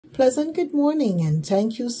Pleasant good morning, and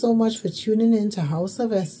thank you so much for tuning in to House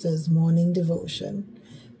of Esther's morning devotion.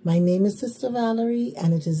 My name is Sister Valerie,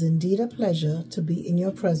 and it is indeed a pleasure to be in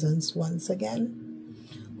your presence once again.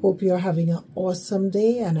 Hope you're having an awesome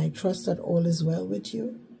day, and I trust that all is well with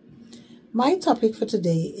you. My topic for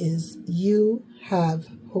today is You Have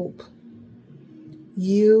Hope.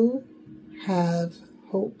 You have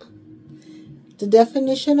hope. The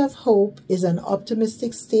definition of hope is an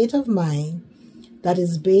optimistic state of mind that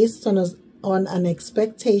is based on an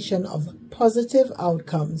expectation of positive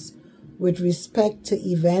outcomes with respect to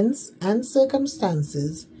events and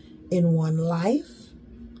circumstances in one life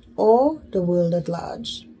or the world at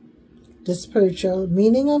large. The spiritual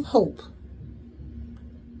meaning of hope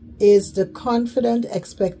is the confident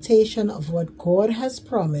expectation of what God has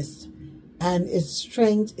promised, and its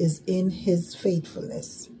strength is in His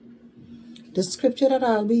faithfulness. The scripture that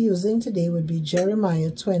I'll be using today would be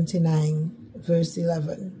Jeremiah 29, verse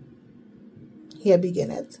 11. Here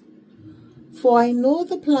beginneth. For I know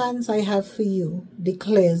the plans I have for you,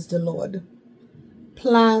 declares the Lord.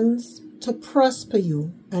 Plans to prosper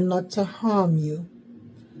you and not to harm you.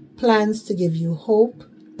 Plans to give you hope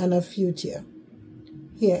and a future.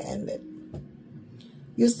 Here ended.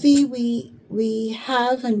 You see, we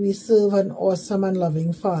have and we serve an awesome and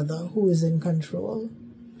loving Father who is in control.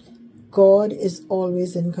 God is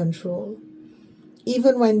always in control.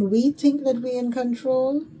 Even when we think that we're in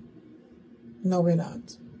control, no, we're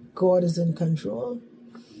not. God is in control.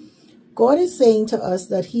 God is saying to us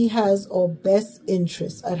that He has our best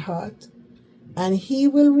interests at heart, and He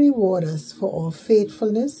will reward us for our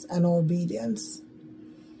faithfulness and our obedience.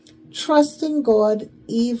 Trusting God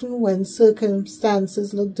even when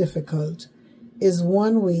circumstances look difficult is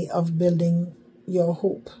one way of building your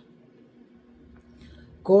hope.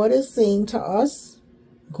 God is saying to us,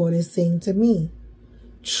 God is saying to me,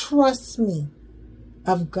 trust me,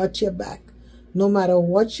 I've got your back. No matter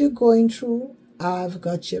what you're going through, I've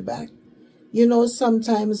got your back. You know,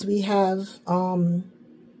 sometimes we have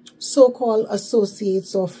so-called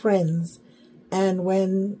associates or friends, and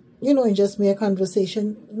when, you know, in just mere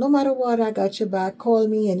conversation, no matter what, I got your back, call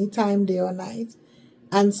me anytime, day or night.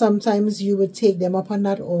 And sometimes you would take them up on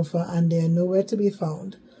that offer and they're nowhere to be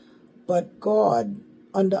found. But God,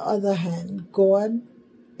 on the other hand, God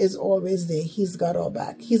is always there. He's got our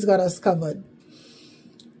back. He's got us covered.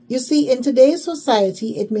 You see, in today's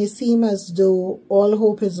society, it may seem as though all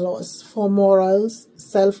hope is lost, for morals,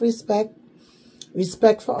 self-respect,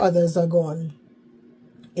 respect for others are gone.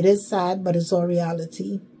 It is sad, but it's our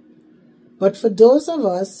reality. But for those of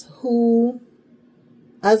us who,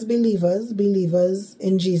 as believers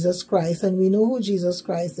in Jesus Christ, and we know who Jesus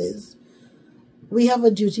Christ is, we have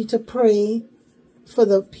a duty to pray for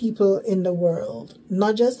the people in the world,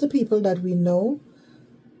 not just the people that we know,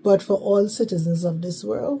 but for all citizens of this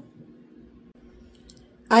world.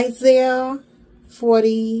 Isaiah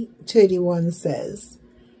 40:31 says,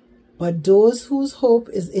 But those whose hope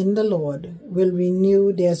is in the Lord will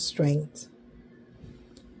renew their strength.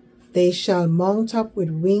 They shall mount up with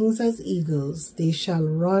wings as eagles. They shall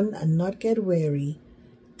run and not get weary,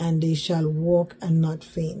 and they shall walk and not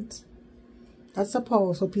faint. That's a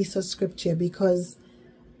powerful piece of scripture, because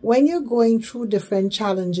when you're going through different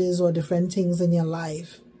challenges or different things in your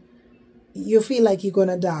life, you feel like you're going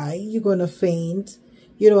to die, you're going to faint,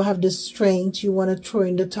 you don't have the strength, you want to throw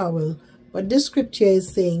in the towel. But this scripture is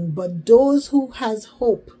saying, but those who has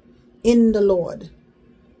hope in the Lord.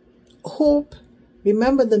 Hope,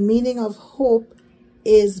 remember, the meaning of hope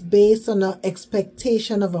is based on an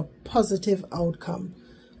expectation of a positive outcome.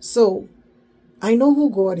 So I know who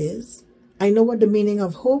God is. I know what the meaning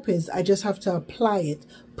of hope is. I just have to apply it,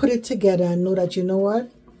 put it together, and know that, you know what?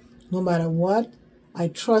 No matter what, I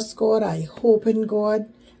trust God. I hope in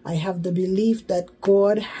God. I have the belief that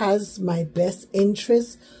God has my best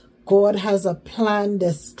interests. God has a plan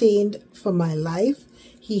destined for my life.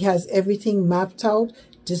 He has everything mapped out.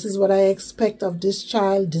 This is what I expect of this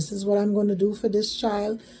child. This is what I'm going to do for this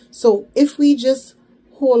child. So if we just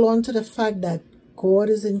hold on to the fact that God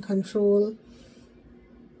is in control,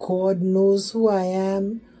 God knows who I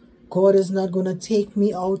am, God is not going to take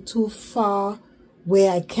me out too far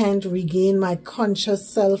where I can't regain my conscious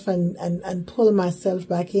self and pull myself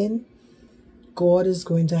back in, God is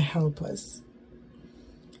going to help us.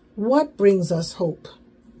 What brings us hope?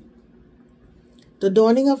 The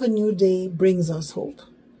dawning of a new day brings us hope.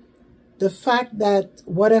 The fact that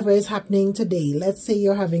whatever is happening today, let's say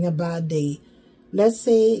you're having a bad day. Let's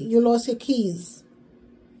say you lost your keys.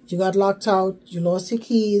 You got locked out. You lost your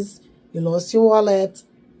keys. You lost your wallet.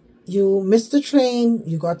 You missed the train.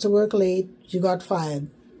 You got to work late. You got fired.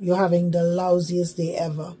 You're having the lousiest day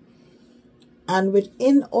ever. And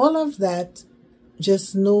within all of that,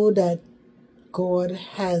 just know that God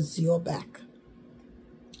has your back.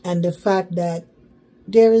 And the fact that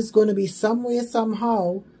there is going to be some way,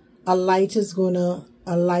 somehow, a light is going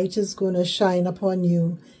to shine upon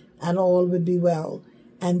you, and all will be well.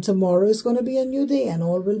 And tomorrow is going to be a new day, and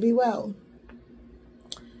all will be well.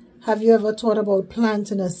 Have you ever thought about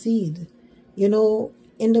planting a seed? You know,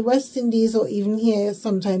 in the West Indies or even here,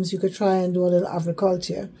 sometimes you could try and do a little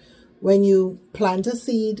agriculture. When you plant a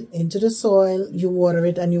seed into the soil, you water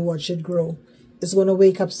it and you watch it grow. It's going to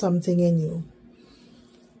wake up something in you.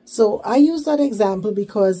 So I use that example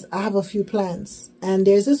because I have a few plants. And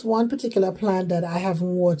there's this one particular plant that I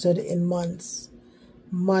haven't watered in months.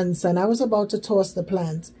 And I was about to toss the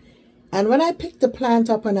plant. And when I picked the plant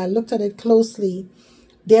up and I looked at it closely,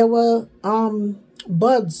 there were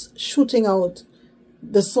buds shooting out.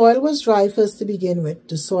 The soil was dry first to begin with.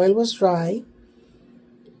 The soil was dry.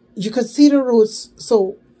 You could see the roots.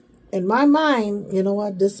 So in my mind, you know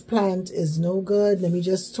what, this plant is no good. Let me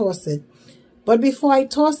just toss it. But before I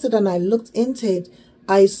tossed it and I looked into it,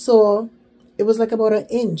 I saw it was like about 1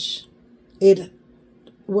 inch. It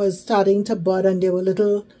was starting to bud and there were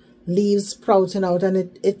little leaves sprouting out. And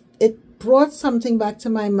it brought something back to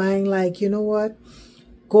my mind like, you know what?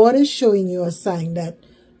 God is showing you a sign that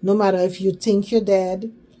no matter if you think you're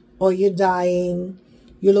dead or you're dying,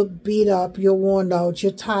 you look beat up, you're worn out,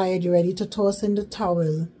 you're tired, you're ready to toss in the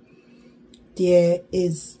towel, there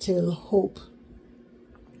is still hope.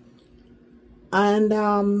 And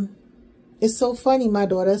it's so funny. My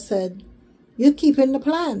daughter said, "You're keeping the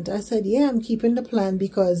plant." I said, "Yeah, I'm keeping the plant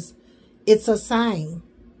because it's a sign.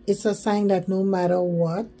 It's a sign that no matter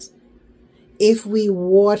what, if we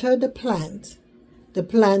water the plant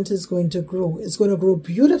is going to grow. It's going to grow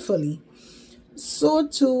beautifully. So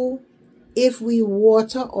too, if we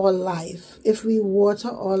water our life,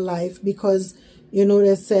 because, you know,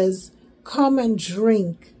 it says, come and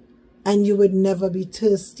drink and you would never be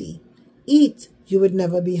thirsty. Eat, you would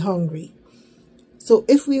never be hungry. So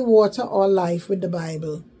if we water our life with the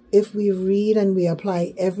Bible, if we read and we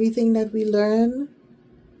apply everything that we learn,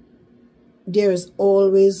 there is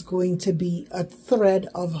always going to be a thread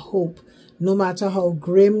of hope. No matter how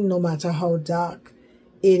grim, no matter how dark,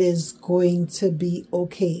 it is going to be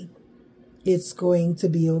okay. It's going to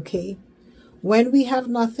be okay. When we have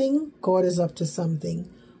nothing, God is up to something.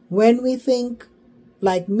 When we think,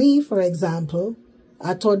 like me, for example,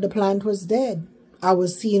 I thought the plant was dead. I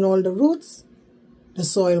was seeing all the roots. The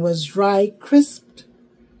soil was dry, crisped.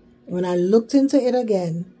 When I looked into it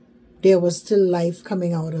again, there was still life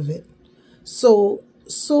coming out of it. So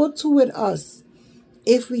too with us.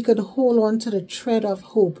 If we could hold on to the thread of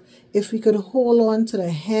hope, if we could hold on to the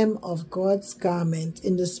hem of God's garment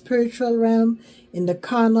in the spiritual realm, in the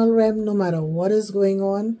carnal realm, no matter what is going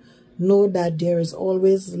on, know that there is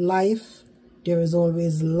always life, there is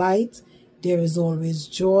always light, there is always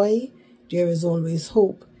joy, there is always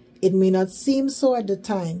hope. It may not seem so at the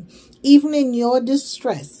time. Even in your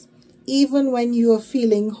distress, even when you are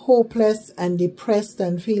feeling hopeless and depressed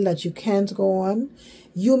and feel that you can't go on,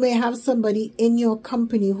 you may have somebody in your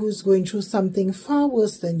company who's going through something far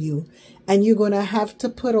worse than you. And you're going to have to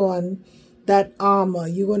put on that armor.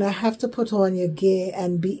 You're going to have to put on your gear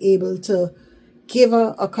and be able to give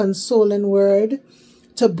a consoling word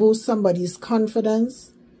to boost somebody's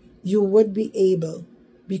confidence. You would be able,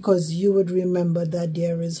 because you would remember that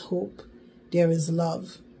there is hope, there is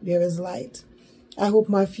love, there is light. I hope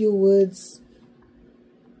my few words,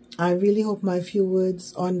 I really hope my few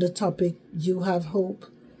words on the topic, you have hope,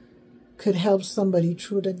 could help somebody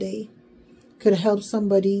through the day, could help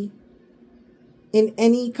somebody in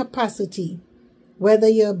any capacity, whether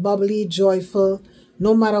you're bubbly, joyful,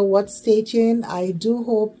 no matter what state you're in. I do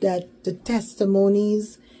hope that the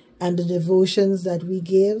testimonies and the devotions that we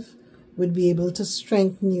give would be able to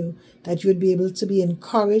strengthen you, that you would be able to be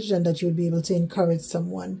encouraged and that you would be able to encourage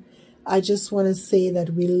someone. I just want to say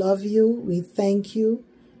that we love you, we thank you,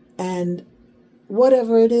 and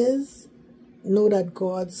whatever it is, know that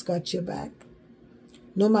God's got your back.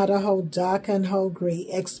 No matter how dark and how gray,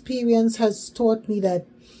 experience has taught me that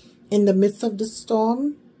in the midst of the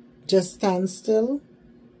storm, just stand still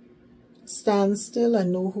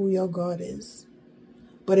and know who your God is.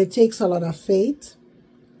 But it takes a lot of faith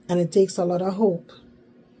and it takes a lot of hope,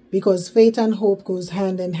 because faith and hope goes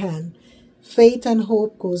hand in hand. Faith and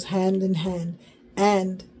hope goes hand in hand.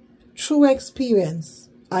 And through experience,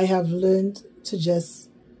 I have learned to just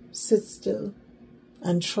sit still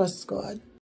and trust God.